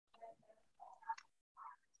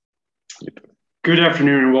Good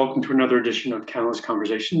afternoon and welcome to another edition of CannaList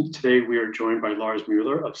Conversation. Today we are joined by Lars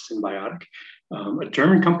Müller of SynBiotic, a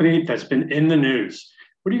German company that's been in the news.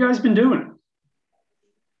 What have you guys been doing?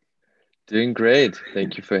 Doing great.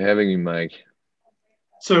 Thank you for having me, Mike.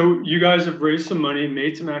 So you guys have raised some money,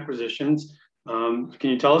 made some acquisitions. Can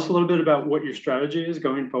you tell us a little bit about what your strategy is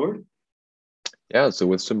going forward? Yeah, so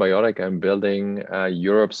with SynBiotic, I'm building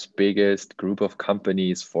Europe's biggest group of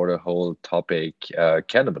companies for the whole topic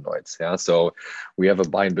cannabinoids. Yeah, so we have a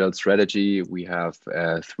buy and build strategy. We have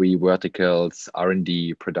three verticals: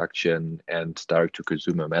 R&D, production, and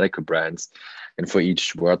direct-to-consumer medical brands. And for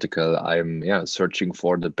each vertical, I'm searching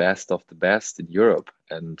for the best of the best in Europe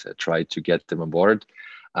and try to get them on board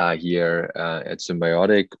here at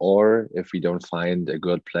SynBiotic. Or if we don't find a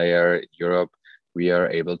good player in Europe, we are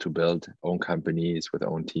able to build own companies with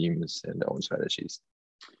own teams and own strategies.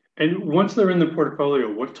 And once they're in the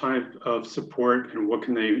portfolio, what type of support and what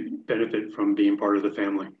can they benefit from being part of the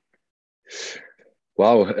family?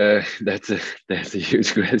 Wow, that's a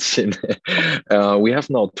huge question. We have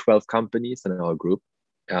now 12 companies in our group.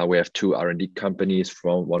 We have two R&D companies,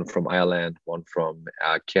 one from Ireland, one from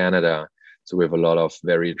Canada. So we have a lot of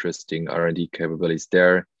very interesting R&D capabilities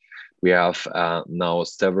there. We have now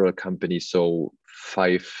several companies, so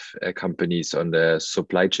five companies on the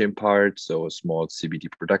supply chain part, so a small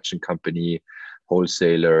CBD production company,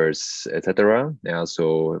 wholesalers, etc. Yeah,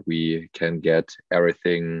 so we can get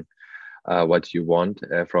everything what you want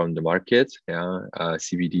from the market. Yeah,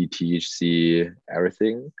 CBD, THC,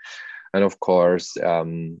 everything, and of course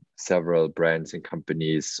several brands and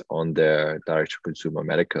companies on the direct-to-consumer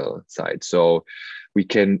medical side. So we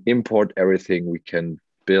can import everything. We can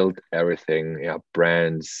build everything,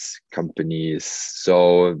 brands, companies.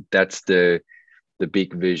 So that's the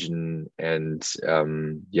big vision, and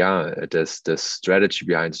that's the strategy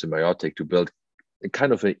behind SynBiotic, to build a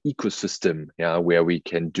kind of an ecosystem, where we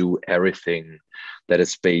can do everything that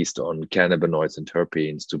is based on cannabinoids and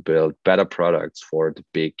terpenes to build better products for the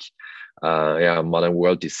big modern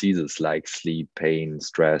world diseases like sleep, pain,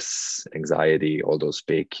 stress, anxiety, all those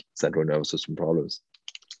big central nervous system problems.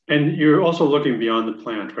 And you're also looking beyond the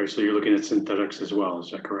plant, right? So you're looking at synthetics as well. Is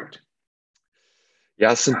that correct?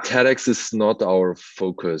 Yeah, synthetics is not our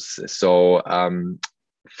focus. So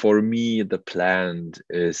for me, the plant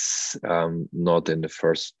is not in the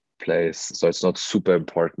first place. So it's not super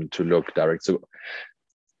important to look direct. So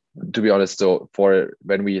to be honest, so for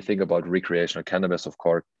when we think about recreational cannabis, of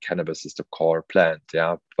course, cannabis is the core plant.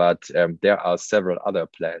 Yeah, but there are several other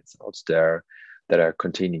plants out there that are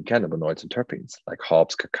containing cannabinoids and terpenes, like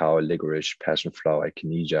hops, cacao, licorice, passion flower,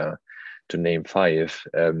 echinacea, to name five.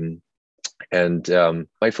 My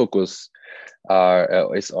focus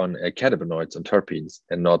is on cannabinoids and terpenes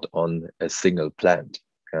and not on a single plant.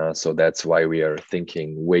 So that's why we are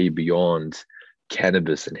thinking way beyond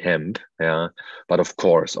cannabis and hemp. Yeah, but of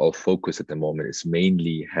course, our focus at the moment is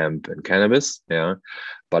mainly hemp and cannabis. Yeah,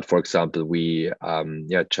 but for example, we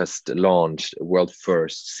just launched a world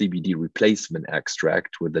first CBD replacement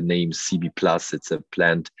extract with the name CB Plus. It's a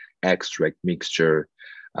plant extract mixture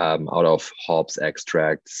out of hops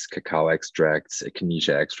extracts, cacao extracts,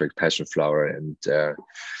 echinacea extract, passion flower, and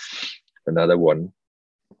another one.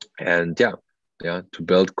 And to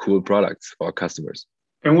build cool products for our customers.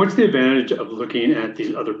 And what's the advantage of looking at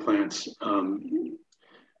these other plants? What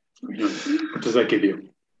does that give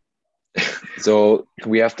you? So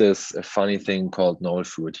we have this funny thing called novel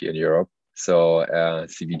food here in Europe. So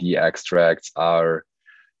CBD extracts are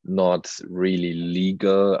not really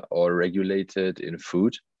legal or regulated in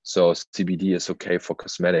food. So CBD is okay for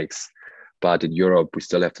cosmetics, but in Europe we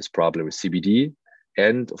still have this problem with CBD.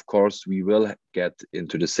 And of course, we will get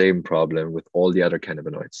into the same problem with all the other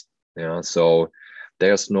cannabinoids. Yeah, so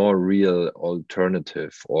there's no real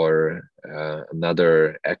alternative or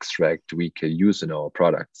another extract we can use in our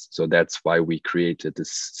products. So that's why we created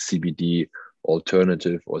this CBD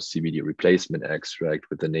alternative or CBD replacement extract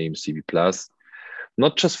with the name CB Plus,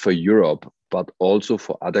 not just for Europe, but also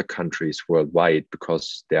for other countries worldwide,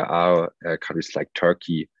 because there are countries like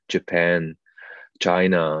Turkey, Japan,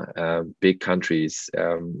 China, big countries,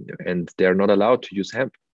 and they're not allowed to use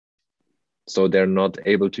hemp. So they're not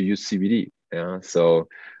able to use CBD. Yeah, so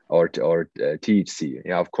or THC.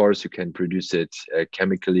 Yeah, of course you can produce it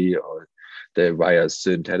chemically or via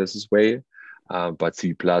synthesis way, but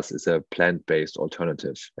CB Plus is a plant-based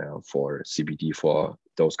alternative for CBD for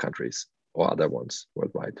those countries or other ones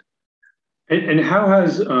worldwide. And how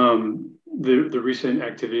has the recent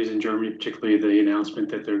activities in Germany, particularly the announcement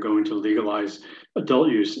that they're going to legalize adult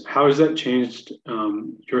use, how has that changed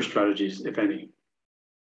your strategies, if any?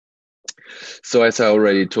 So as I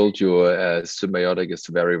already told you, SynBiotic is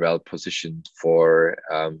very well positioned for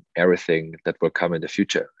everything that will come in the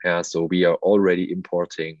future. Yeah, so we are already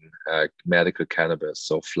importing medical cannabis,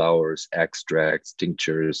 so flowers, extracts,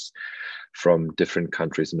 tinctures from different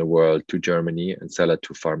countries in the world to Germany and sell it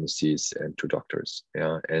to pharmacies and to doctors.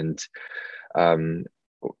 Yeah, and um,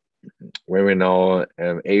 when we're now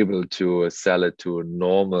able to sell it to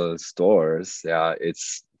normal stores, yeah,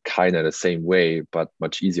 it's kind of the same way, but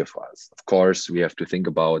much easier for us. Of course, we have to think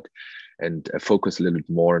about and focus a little bit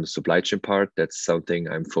more on the supply chain part. That's something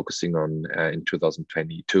I'm focusing on in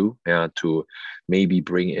 2022, yeah, to maybe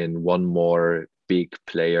bring in one more big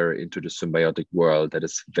player into the symbiotic world that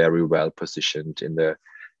is very well positioned in the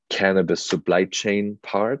cannabis supply chain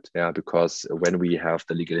part, yeah, because when we have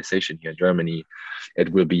the legalization here in Germany,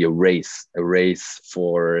 it will be a race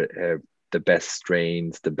for the best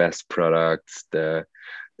strains, the best products, the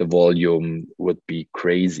volume would be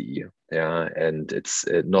crazy, yeah, and it's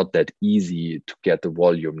not that easy to get the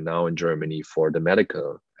volume now in Germany for the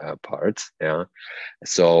medical part, yeah,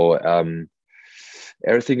 so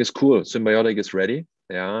everything is cool. Symbiotic is ready.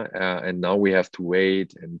 Yeah, and now we have to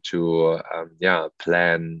wait and to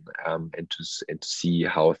plan and to see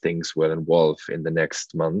how things will evolve in the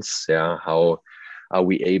next months. Yeah, how are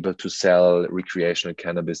we able to sell recreational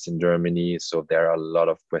cannabis in Germany? So there are a lot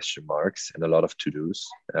of question marks and a lot of to dos.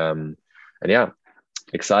 And yeah,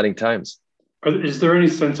 exciting times. Is there any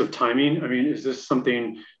sense of timing? I mean, is this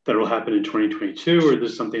something that will happen in 2022, or is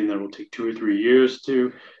this something that will take 2 or 3 years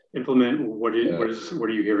to implement? What are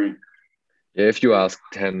you hearing? If you ask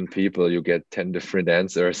 10 people, you get 10 different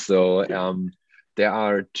answers. So there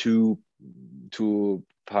are two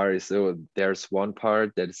parts. So there's one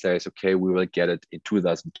part that says, okay, we will get it in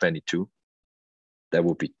 2022. That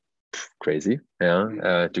would be crazy,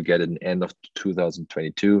 yeah, to get it in end of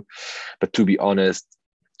 2022. But to be honest,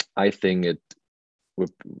 I think it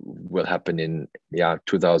will happen in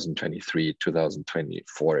 2023,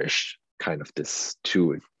 2024-ish, kind of this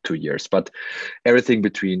two years. But everything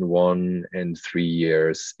between 1 and 3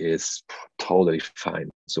 years is totally fine.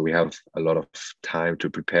 So we have a lot of time to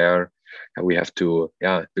prepare. And we have to,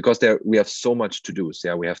 because we have so much to do.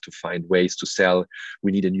 So we have to find ways to sell.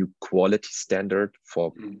 We need a new quality standard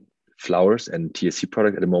for flowers and THC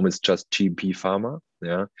product. At the moment, it's just GMP pharma.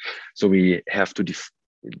 Yeah. So we have to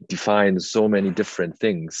define so many different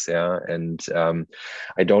things. Yeah. And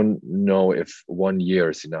I don't know if 1 year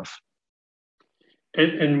is enough.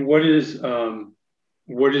 And what is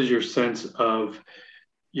your sense of,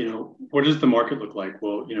 what does the market look like?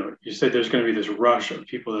 Well, you said there's going to be this rush of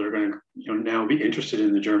people that are going to, now be interested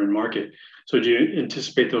in the German market. So do you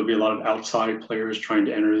anticipate there'll be a lot of outside players trying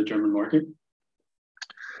to enter the German market?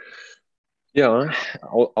 Yeah,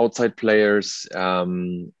 outside players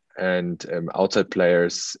and outside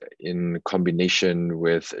players in combination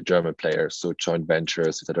with German players, so joint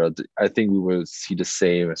ventures, etc. I think we will see the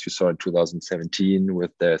same as you saw in 2017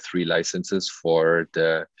 with the 3 licenses for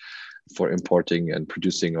importing and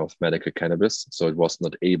producing of medical cannabis. So it was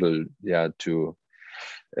not able, to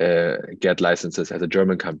get licenses as a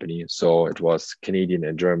German company. So it was Canadian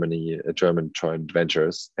and German joint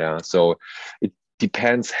ventures. Yeah. So it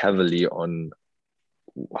depends heavily on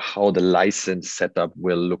how the license setup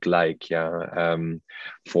will look like,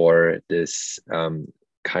 for this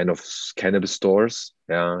kind of cannabis stores,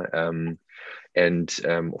 and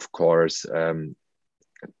of course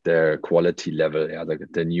the quality level,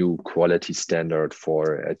 the new quality standard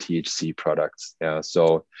for THC products,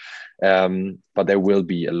 so but there will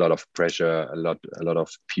be a lot of pressure, a lot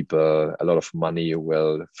of people, a lot of money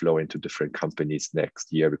will flow into different companies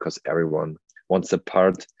next year because everyone wants a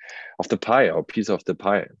part of the pie or piece of the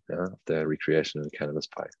pie, the recreational cannabis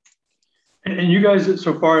pie. And you guys,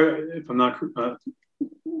 so far, if I'm not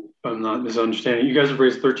misunderstanding, you guys have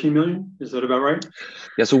raised 13 million. Is that about right?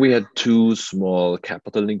 Yeah, so we had 2 small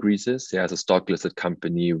capital increases. Yeah, as a stock listed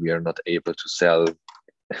company, we are not able to sell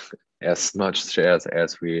as much shares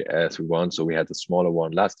as we want. So we had a smaller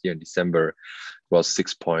one last year in December, was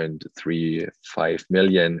 6.35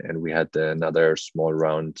 million, and we had another small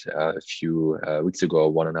round a few weeks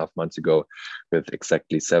ago, 1.5 months ago, with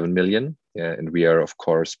exactly 7 million. And we are of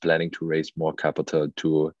course planning to raise more capital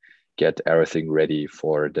to get everything ready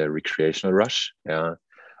for the recreational rush.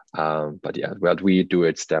 But we do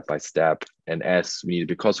it step by step, and as we need,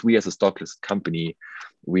 because we as a stock listed company,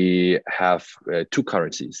 we have 2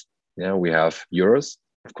 currencies. We have euros,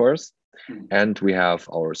 of course, and we have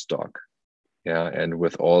our stock. And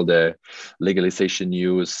with all the legalization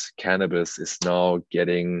news, cannabis is now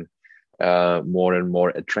getting more and more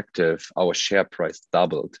attractive. Our share price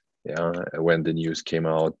doubled Yeah, when the news came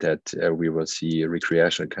out that we will see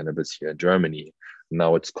recreational cannabis here in Germany.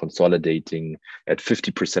 Now it's consolidating at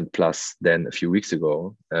 50% plus than a few weeks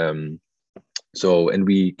ago. So, and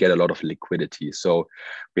we get a lot of liquidity. So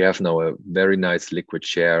we have now a very nice liquid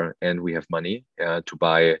share, and we have money to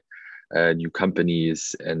buy new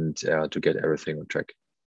companies and to get everything on track.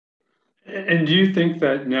 And do you think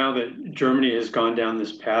that now that Germany has gone down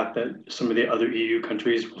this path, that some of the other EU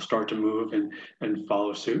countries will start to move and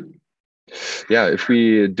follow suit? Yeah, if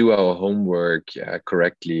we do our homework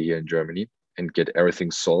correctly here in Germany and get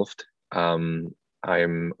everything solved, I'm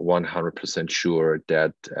 100% sure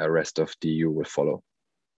that rest of the EU will follow.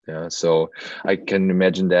 Yeah, so I can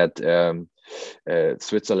imagine that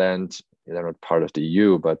Switzerland, they're not part of the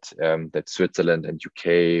EU, but that Switzerland and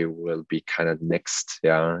UK will be kind of next.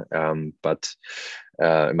 Yeah, but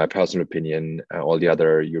in my personal opinion, all the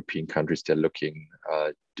other European countries, they're looking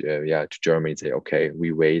to Germany and say, okay,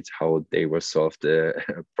 we wait how they will solve the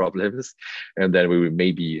problems, and then we will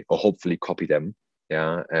maybe or hopefully copy them.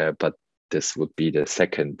 Yeah, but this would be the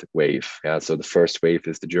second wave. Yeah, so the first wave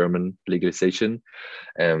is the German legalization,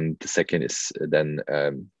 and the second is then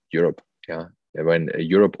Europe. Yeah, when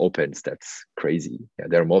Europe opens, that's crazy. Yeah,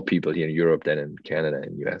 there are more people here in Europe than in Canada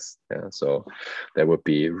and US. Yeah, so that would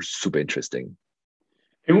be super interesting.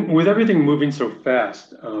 And with everything moving so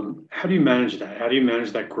fast, how do you manage that? How do you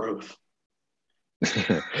manage that growth?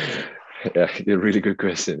 Yeah, a really good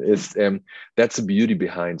question. It's that's the beauty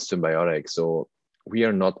behind SynBiotic. So we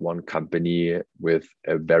are not one company with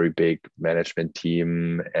a very big management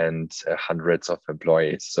team and hundreds of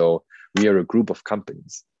employees. So we are a group of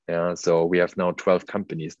companies. Yeah, so we have now 12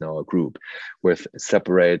 companies now, a group with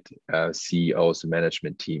separate CEOs and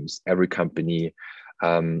management teams. Every company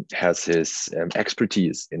has his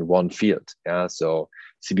expertise in one field. Yeah, so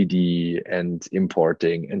CBD and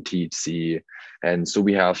importing and THC. And so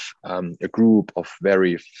we have a group of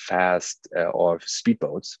very fast or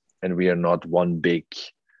speedboats, and we are not one big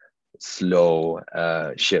slow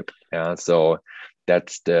ship. Yeah, so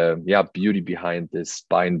that's the beauty behind this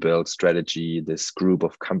buy and build strategy, this group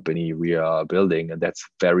of company we are building, and that's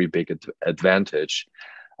very big advantage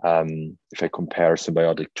if I compare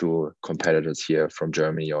SynBiotic to competitors here from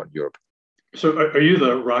Germany or Europe. So, are you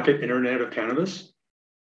the rocket internet of cannabis?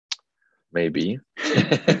 Maybe.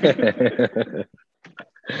 There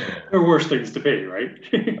are worse things to be, right?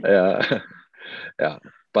 Yeah, yeah.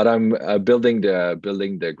 But I'm building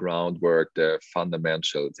the groundwork, the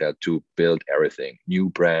fundamentals, to build everything, new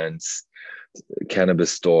brands,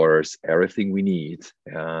 cannabis stores, everything we need.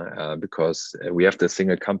 Because we have the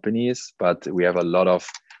single companies, but we have a lot of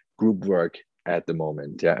group work at the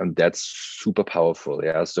moment. Yeah, and that's super powerful.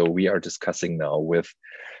 Yeah, so we are discussing now with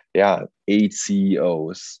 8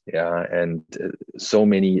 CEOs, and so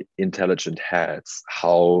many intelligent heads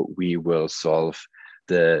how we will solve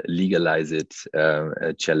the legalize it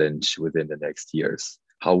challenge within the next years,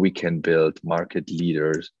 how we can build market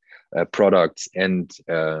leaders products and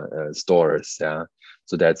stores.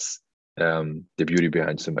 So that's the beauty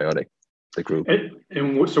behind SynBiotic, the group.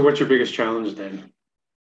 So what's your biggest challenge then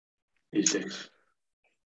these days?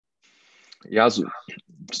 Yeah,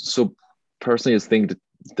 so personally I think that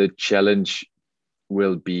the challenge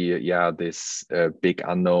will be this big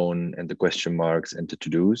unknown and the question marks and the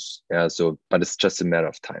to-dos. So but it's just a matter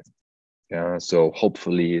of time. So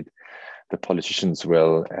hopefully the politicians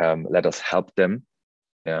will let us help them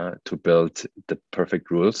to build the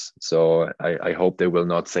perfect rules. So I hope they will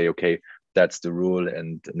not say, okay, that's the rule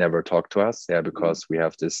and never talk to us. Because we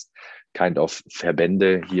have this kind of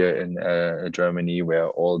Verbände here in Germany where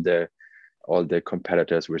all the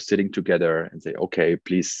competitors were sitting together and say, okay,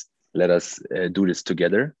 please let us do this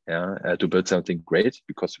together to build something great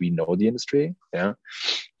because we know the industry. And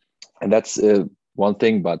that's one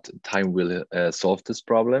thing, but time will solve this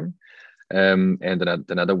problem. And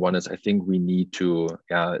another one is I think we need to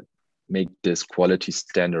make this quality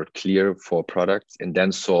standard clear for products and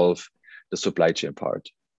then solve the supply chain part.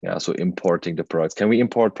 So importing the products. Can we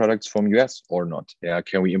import products from US or not?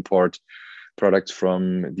 Can we import products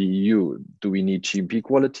from the EU? Do we need GMP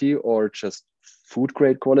quality or just food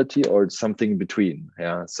grade quality or something in between?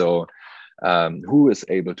 So who is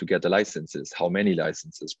able to get the licenses? How many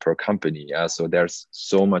licenses per company? So there's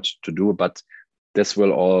so much to do, but this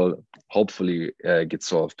will all hopefully get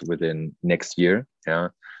solved within next year.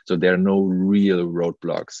 So there are no real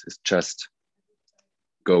roadblocks. It's just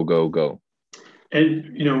go, go, go.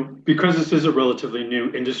 And because this is a relatively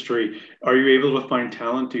new industry, are you able to find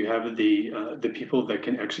talent? Do you have the people that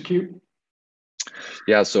can execute?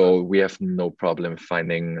 So we have no problem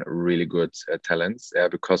finding really good talents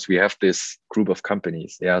because we have this group of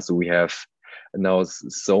companies. So we have now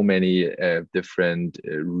so many different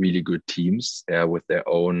really good teams with their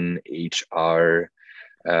own HR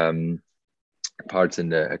parts in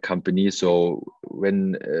the company. So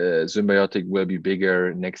when SynBiotic will be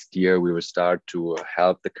bigger next year, we will start to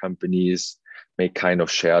help the companies make kind of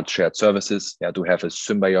shared services. To have a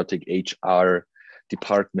SynBiotic HR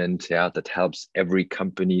department. That helps every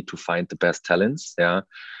company to find the best talents.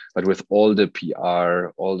 But with all the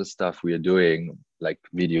PR, all the stuff we are doing, like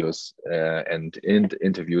videos and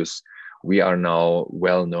interviews, we are now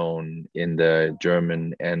well known in the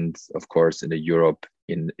German and of course in the Europe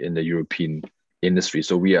in the European industry.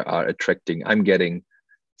 So we are attracting. I'm getting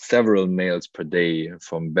several mails per day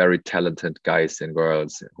from very talented guys and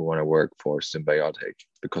girls who want to work for SynBiotic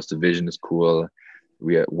because the vision is cool.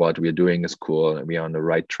 What we are doing is cool. We are on the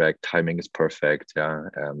right track. Timing is perfect.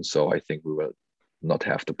 So I think we will not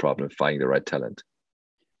have the problem finding the right talent.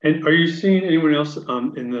 And are you seeing anyone else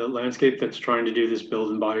in the landscape that's trying to do this build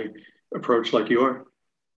and buy approach like you are?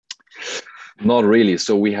 Not really.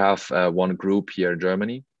 So we have one group here in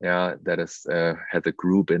Germany, that is has a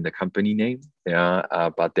group in the company name,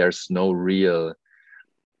 but there's no real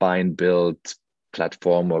buy and build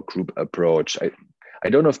platform or group approach. I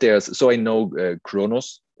don't know if there's. So I know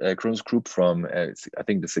Kronos Group from I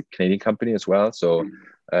think this is a Canadian company as well. So,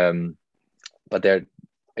 but I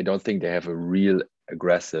don't think they have a real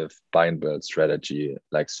aggressive buy and build strategy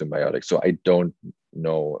like SynBiotic. So I don't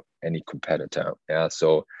know any competitor.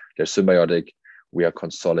 So there's SynBiotic. We are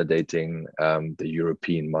consolidating the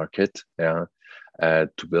European market to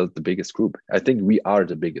build the biggest group. I think we are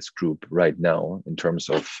the biggest group right now in terms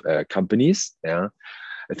of companies.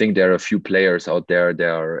 I think there are a few players out there that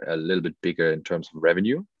are a little bit bigger in terms of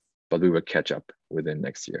revenue, but we will catch up within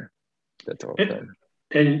next year. That's our plan.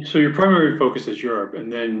 And so your primary focus is Europe,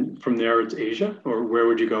 and then from there it's Asia, or where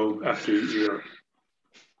would you go after Europe?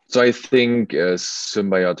 So I think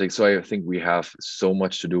SynBiotic. So I think we have so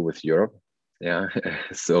much to do with Europe.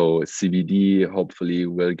 So CBD hopefully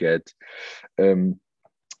will get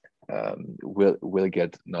will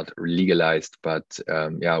get not legalized, but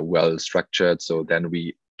well structured. So then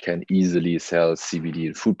we can easily sell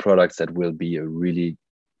CBD food products. That will be a really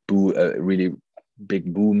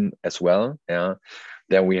big boom as well.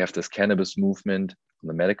 Then we have this cannabis movement on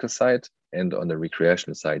the medical side and on the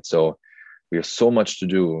recreational side. So we have so much to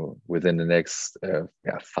do within the next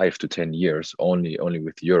 5 to 10 years only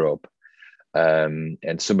with Europe. And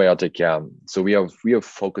SynBiotic, so we are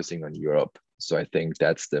focusing on Europe. So I think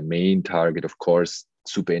that's the main target. Of course,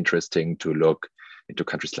 super interesting to look into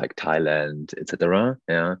countries like Thailand, etc.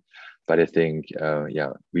 But I think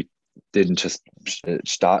we didn't just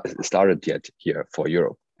started yet here for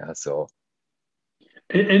Europe. So.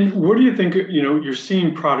 And what do you think? You're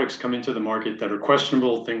seeing products come into the market that are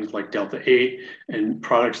questionable, things like Delta-8, and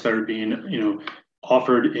products that are being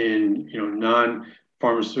offered in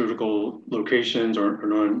non-pharmaceutical locations or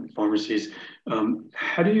non-pharmacies.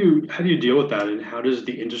 How do you deal with that, and how does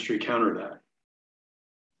the industry counter that?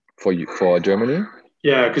 For Germany?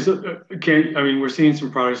 Yeah, because we're seeing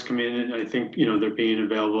some products come in, and I think they're being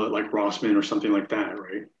available at like Rossmann or something like that,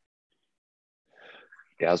 right?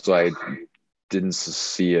 Yeah, so I didn't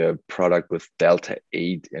see a product with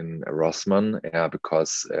Delta-8 in Rossmann,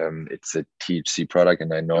 because it's a THC product,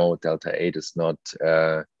 and I know Delta-8 is not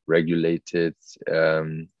regulated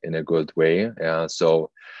in a good way. So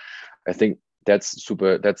I think that's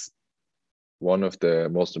super. That's one of the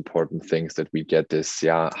most important things that we get is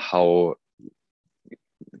how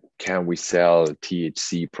can we sell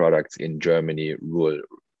THC products in Germany rule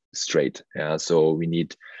straight? So we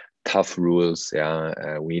need tough rules.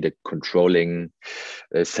 We need a controlling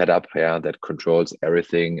setup that controls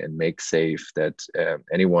everything and makes safe that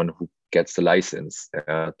anyone who gets the license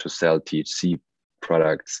to sell THC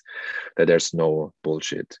products, that there's no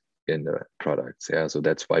bullshit in the products. So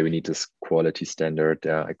that's why we need this quality standard.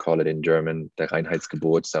 I call it in German the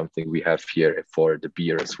Reinheitsgebot, something we have here for the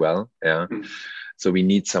beer as well. So we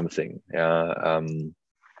need something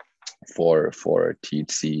for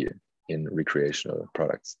THC in recreational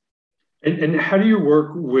products. And how do you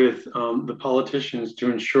work with the politicians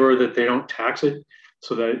to ensure that they don't tax it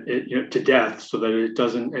so that it to death, so that it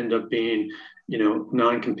doesn't end up being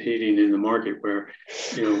non-competing in the market, where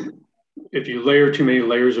if you layer too many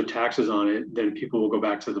layers of taxes on it, then people will go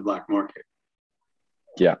back to the black market.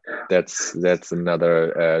 Yeah, that's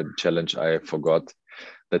another challenge I forgot,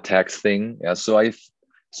 the tax thing. So I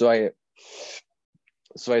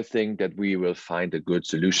think that we will find a good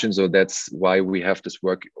solution. So that's why we have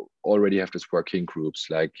already have this working groups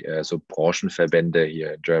like so Branchenverbände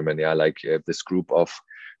here in Germany, like this group of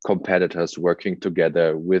competitors working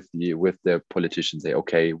together with the politicians, say,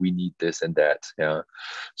 okay, we need this and that. Yeah.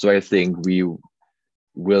 So I think we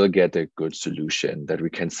will get a good solution that we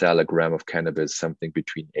can sell a gram of cannabis something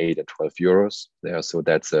between 8 and 12 euros. Yeah. So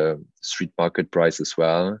that's a street market price as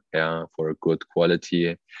well. Yeah. For a good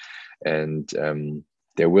quality. And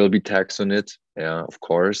there will be tax on it. Yeah, of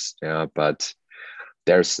course. Yeah. But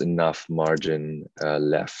there's enough margin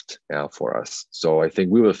left for us. So I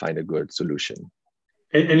think we will find a good solution.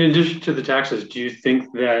 And in addition to the taxes, do you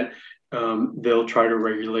think that they'll try to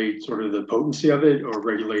regulate sort of the potency of it or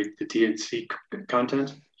regulate the THC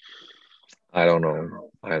content? I don't know.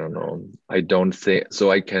 I don't know. I don't think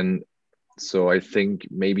so. I think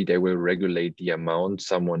maybe they will regulate the amount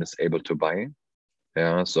someone is able to buy.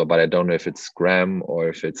 Yeah. So, but I don't know if it's gram or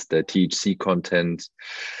if it's the THC content.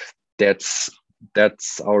 That's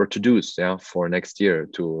our to-dos, yeah, for next year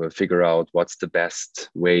to figure out what's the best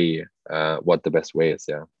way, what the best way is,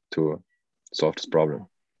 yeah, to solve this problem.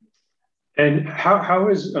 And how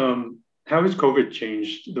has COVID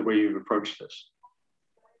changed the way you've approached this?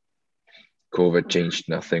 COVID changed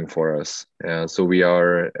nothing for us. So we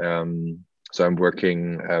are. So I'm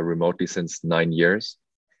working remotely since 9 years.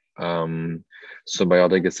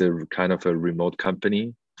 SynBiotic is a kind of a remote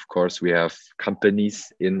company. Of course, we have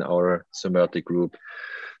companies in our SynBiotic group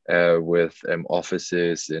with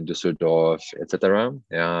offices in Düsseldorf, etc.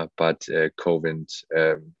 Yeah, but COVID,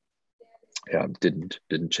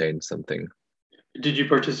 didn't change something. Did you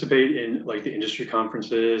participate in like the industry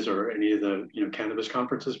conferences or any of the cannabis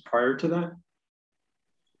conferences prior to that?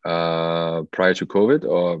 Prior to COVID,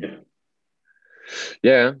 or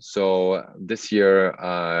yeah. So this year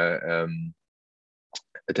I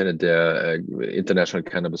attended the International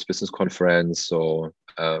Cannabis Business Conference. So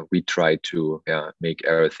we try to make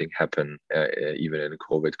everything happen even in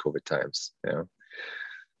COVID times. Yeah,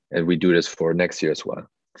 and we do this for next year as well,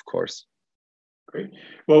 of course. Great.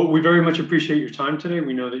 Well, we very much appreciate your time today.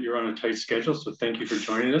 We know that you're on a tight schedule, so thank you for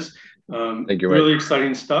joining us. Thank you. Really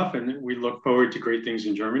exciting stuff, and we look forward to great things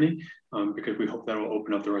in Germany because we hope that will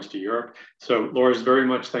open up the rest of Europe. So, Lars, very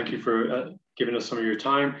much thank you for giving us some of your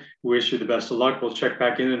time. We wish you the best of luck. We'll check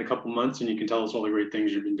back in a couple months, and you can tell us all the great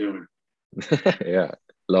things you've been doing. Yeah,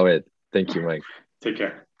 love it. Thank you, Mike. Take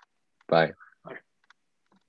care. Bye.